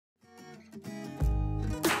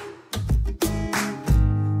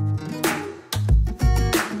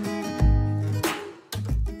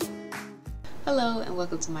Hello and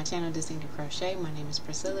welcome to my channel, Distinctive Crochet. My name is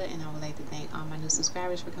Priscilla and I would like to thank all my new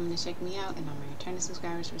subscribers for coming to check me out and all my returning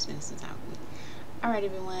subscribers for spending some time with me. Alright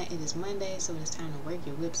everyone, it is Monday, so it's time to work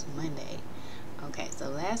your whips Monday. Okay, so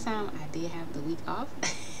last time I did have the week off.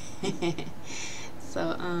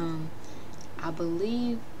 So I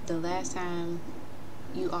believe the last time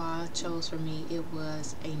you all chose for me, it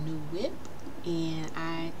was a new whip, and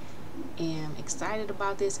I am excited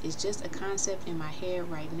about this. It's just a concept in my head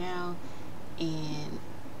right now, and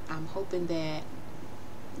I'm hoping that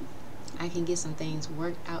I can get some things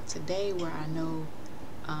worked out today where I know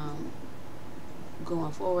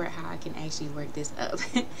going forward how I can actually work this up.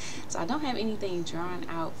 So I don't have anything drawn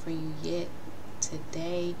out for you yet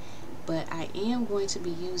today, but I am going to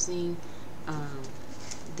be using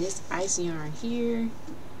this ice yarn here,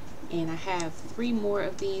 and I have 3 more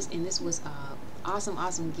of these, and this was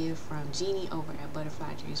awesome gift from Jeannie over at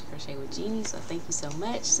Butterfly Dreams Crochet with Jeannie. So thank you so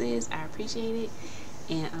much, sis. I appreciate it.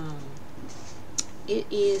 And it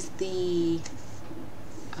is the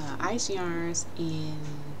ice yarns in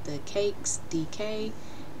the Cakes DK.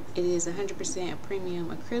 It is 100% a premium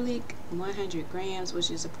acrylic, 100 grams, which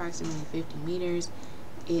is approximately 50 meters.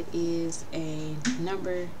 It is a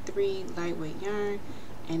number 3 lightweight yarn,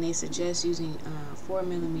 and they suggest using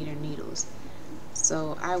 4mm needles.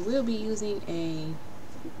 So I will be using a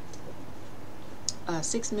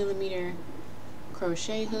 6mm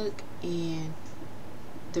crochet hook, and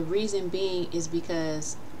the reason being is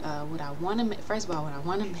because what I want to make, first of all, what I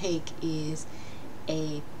want to make is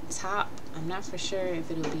a top. I'm not for sure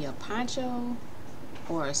if it'll be a poncho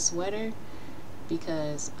or a sweater,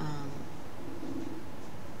 because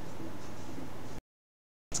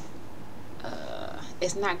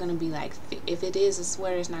it's not going to be like, if it is a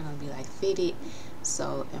sweater, it's not going to be like fitted,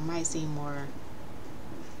 so it might seem more,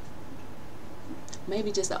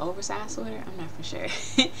 maybe just an oversized sweater. I'm not for sure.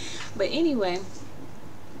 But anyway,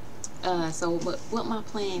 so what my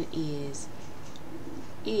plan is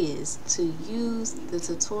to use the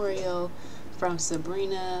tutorial from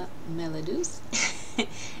Sabrina Melodus,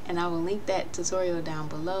 and I will link that tutorial down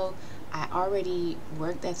below. I already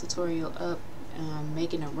worked that tutorial up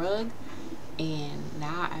making a rug, and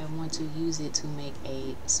now I want to use it to make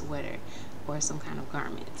a sweater or some kind of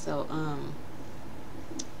garment. So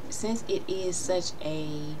since it is such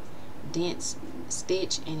a dense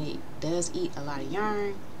stitch and it does eat a lot of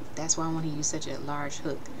yarn, that's why I want to use such a large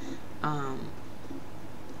hook.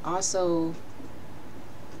 Also,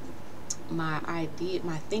 my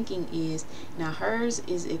thinking is, now hers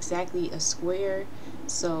is exactly a square,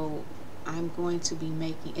 so I'm going to be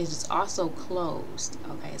making, it's also closed,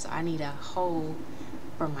 okay, so I need a hole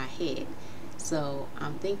for my head. So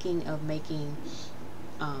I'm thinking of making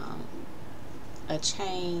a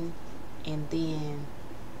chain, and then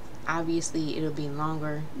obviously it'll be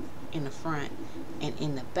longer in the front and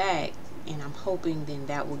in the back, and I'm hoping then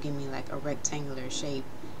that will give me like a rectangular shape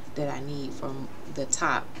that I need from the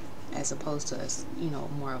top, as opposed to a, you know,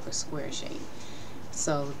 more of a square shape.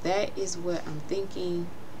 So that is what I'm thinking.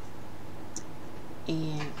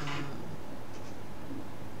 And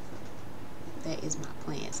that is my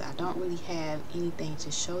plan. So I don't really have anything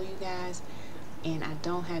to show you guys, and I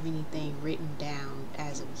don't have anything written down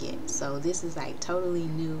as of yet. So this is like totally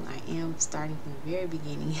new. I am starting from the very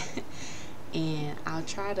beginning. And I'll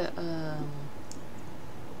try to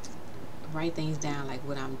write things down, like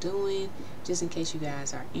what I'm doing, just in case you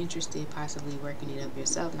guys are interested, possibly working it up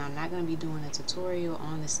yourself. Now I'm not going to be doing a tutorial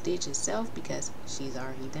on the stitch itself because she's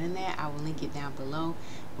already done that. I will link it down below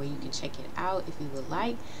where you can check it out if you would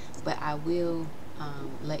like, but I will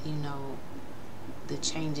let you know the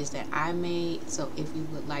changes that I made. So if you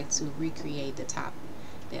would like to recreate the top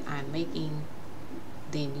that I'm making,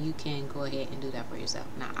 then you can go ahead and do that for yourself.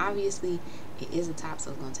 Now obviously it is a top,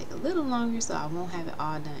 so it's going to take a little longer, so I won't have it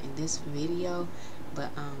all done in this video,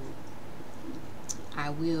 but I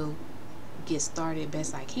will get started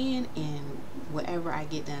best I can, and whatever I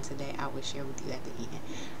get done today I will share with you at the end.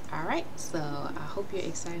 Alright, so I hope you're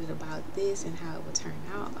excited about this and how it will turn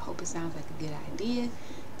out. I hope it sounds like a good idea.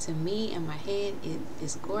 To me, in my head, it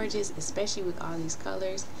is gorgeous, especially with all these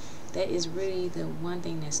colors. That is really the one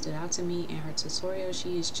thing that stood out to me in her tutorial.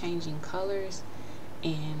 She is changing colors,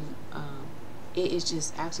 and it is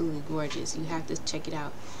just absolutely gorgeous. You have to check it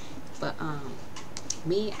out. But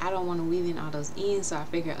me, I don't want to weave in all those ends, so I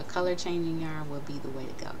figure a color changing yarn will be the way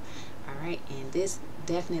to go. Alright, and this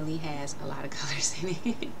definitely has a lot of colors in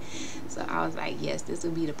it. So I was like, yes, this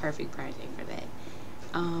would be the perfect project for that.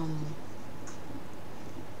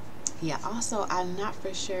 Yeah, also I'm not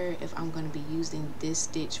for sure if I'm going to be using this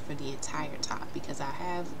stitch for the entire top, because I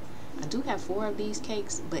have I do have 4 of these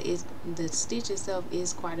cakes, but the stitch itself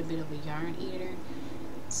is quite a bit of a yarn eater,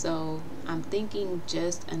 so I'm thinking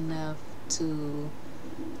just enough to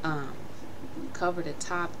cover the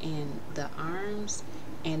top and the arms,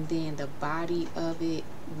 and then the body of it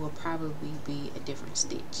will probably be a different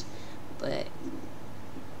stitch, but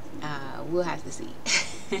we'll have to see.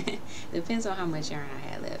 Depends on how much yarn I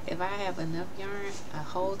have left. If I have enough yarn, a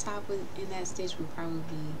whole top in that stitch would probably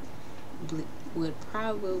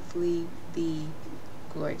be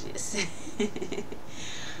gorgeous.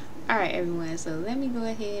 Alright everyone, so let me go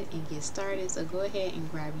ahead and get started. So go ahead and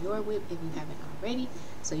grab your WIP if you haven't already,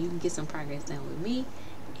 so you can get some progress done with me,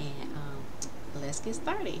 and let's get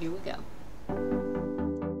started. Here we go.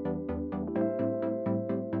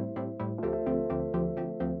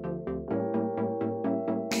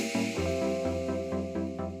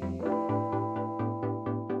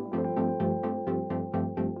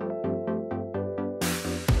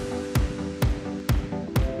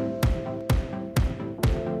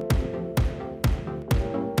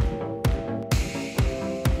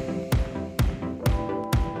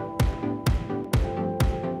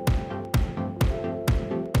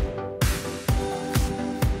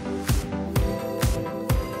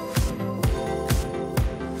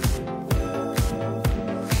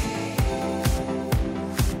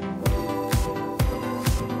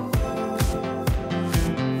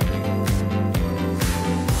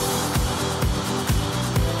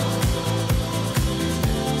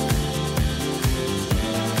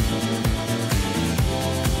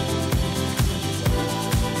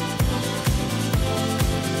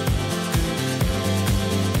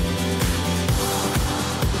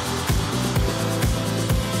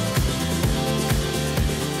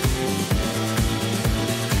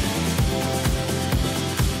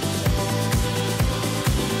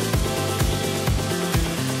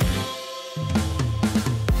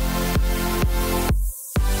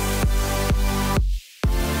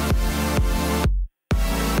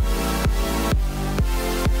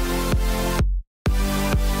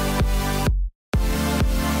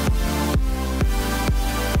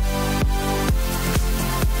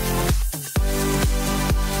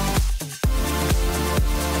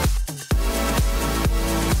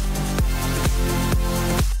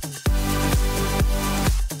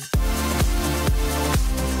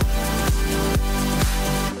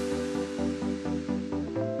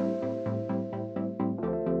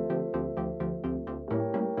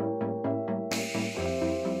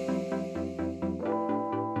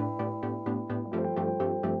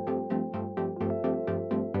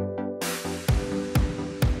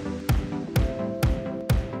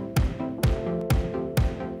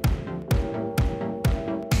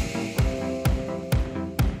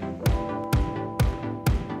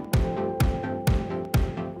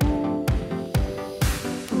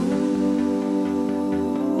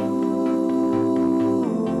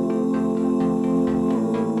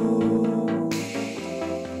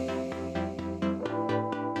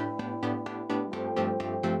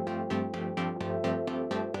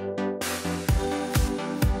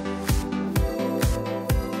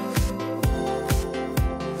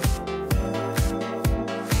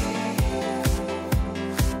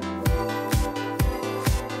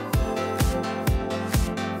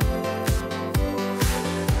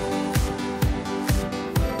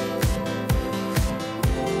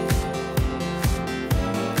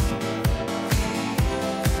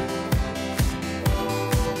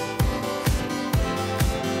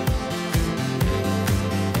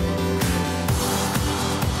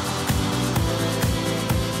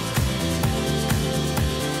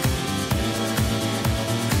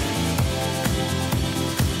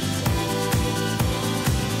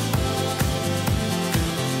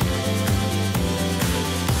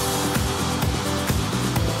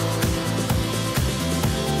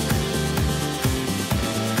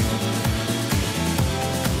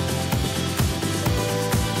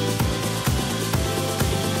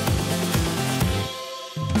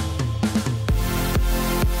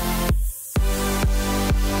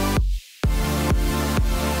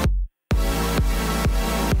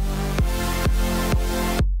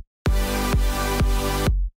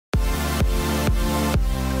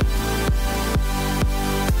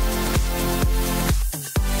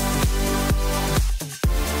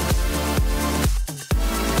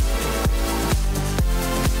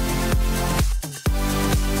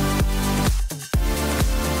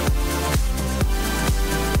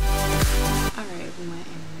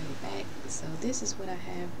 this is what I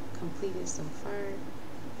have completed so far.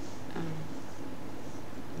 Let me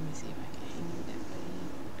see if I can hang that for you.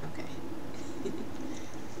 Okay.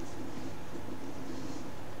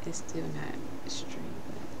 It's still not straight,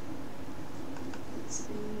 but Let's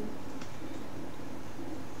see.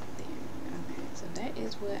 There. Okay, so that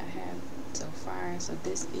is what I have so far. So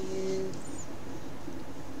this is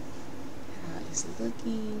how it's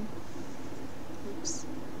looking. Oops.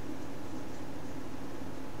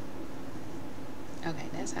 Okay,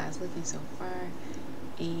 that's how it's looking so far,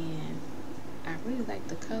 and I really like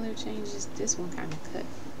the color changes. This one kind of cut.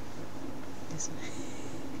 This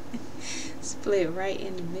one split right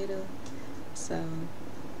in the middle, so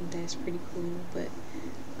that's pretty cool. But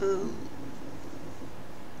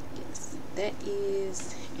yes, that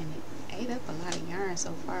is, and it ate up a lot of yarn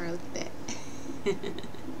so far. Look at that.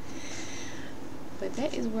 But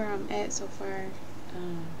that is where I'm at so far.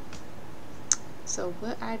 So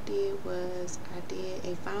what I did was I did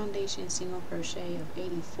a foundation single crochet of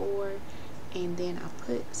 84, and then I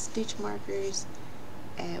put stitch markers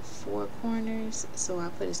at 4 corners. So I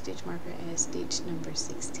put a stitch marker at stitch number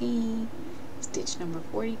 16, stitch number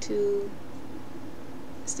 42,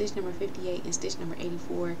 stitch number 58, and stitch number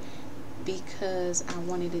 84, because I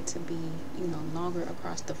wanted it to be, you know, longer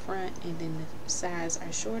across the front, and then the sides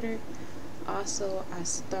are shorter. Also, I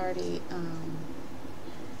started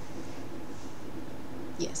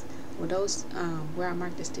yes, well, those where I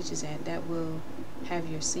marked the stitches at, that will have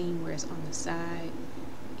your seam where it's on the side,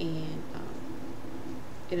 and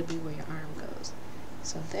it'll be where your arm goes.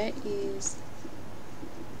 So that is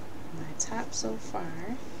my top so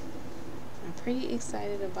far. I'm pretty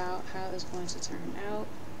excited about how it's going to turn out.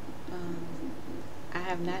 I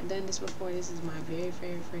have not done this before. This is my very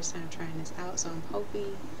first time trying this out, so I'm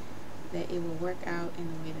hoping that it will work out in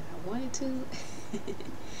the way that I want it to.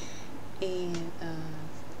 And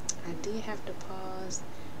I did have to pause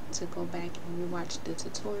to go back and rewatch the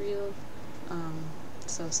tutorial.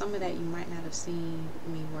 So some of that you might not have seen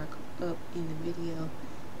me work up in the video,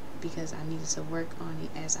 because I needed to work on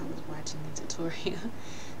it as I was watching the tutorial.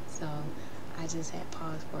 So I just had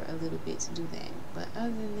paused for a little bit to do that. But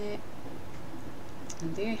other than that,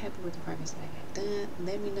 I'm very happy with the progress that I got done.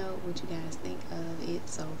 Let me know what you guys think of it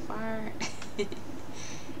so far.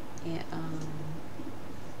 And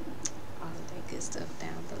all of that good stuff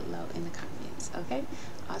down below in the comments. Okay,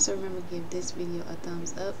 also remember to give this video a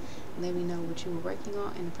thumbs up. Let me know what you were working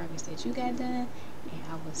on and the progress that you got done, and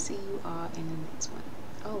I will see you all in the next one.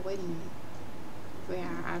 Oh, wait a minute, where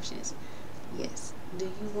are our options? Yes, do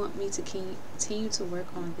you want me to continue to work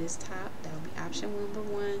on this top? That will be option number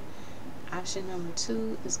 1. Option number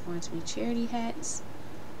 2 is going to be charity hats,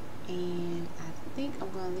 and I think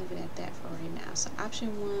I'm going to leave it at that for right now. So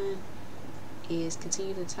option 1 is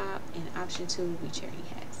continue the top, and option 2 will be charity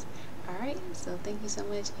hats. Alright, so thank you so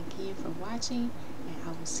much again for watching, and I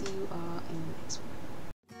will see you all in the next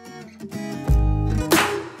one.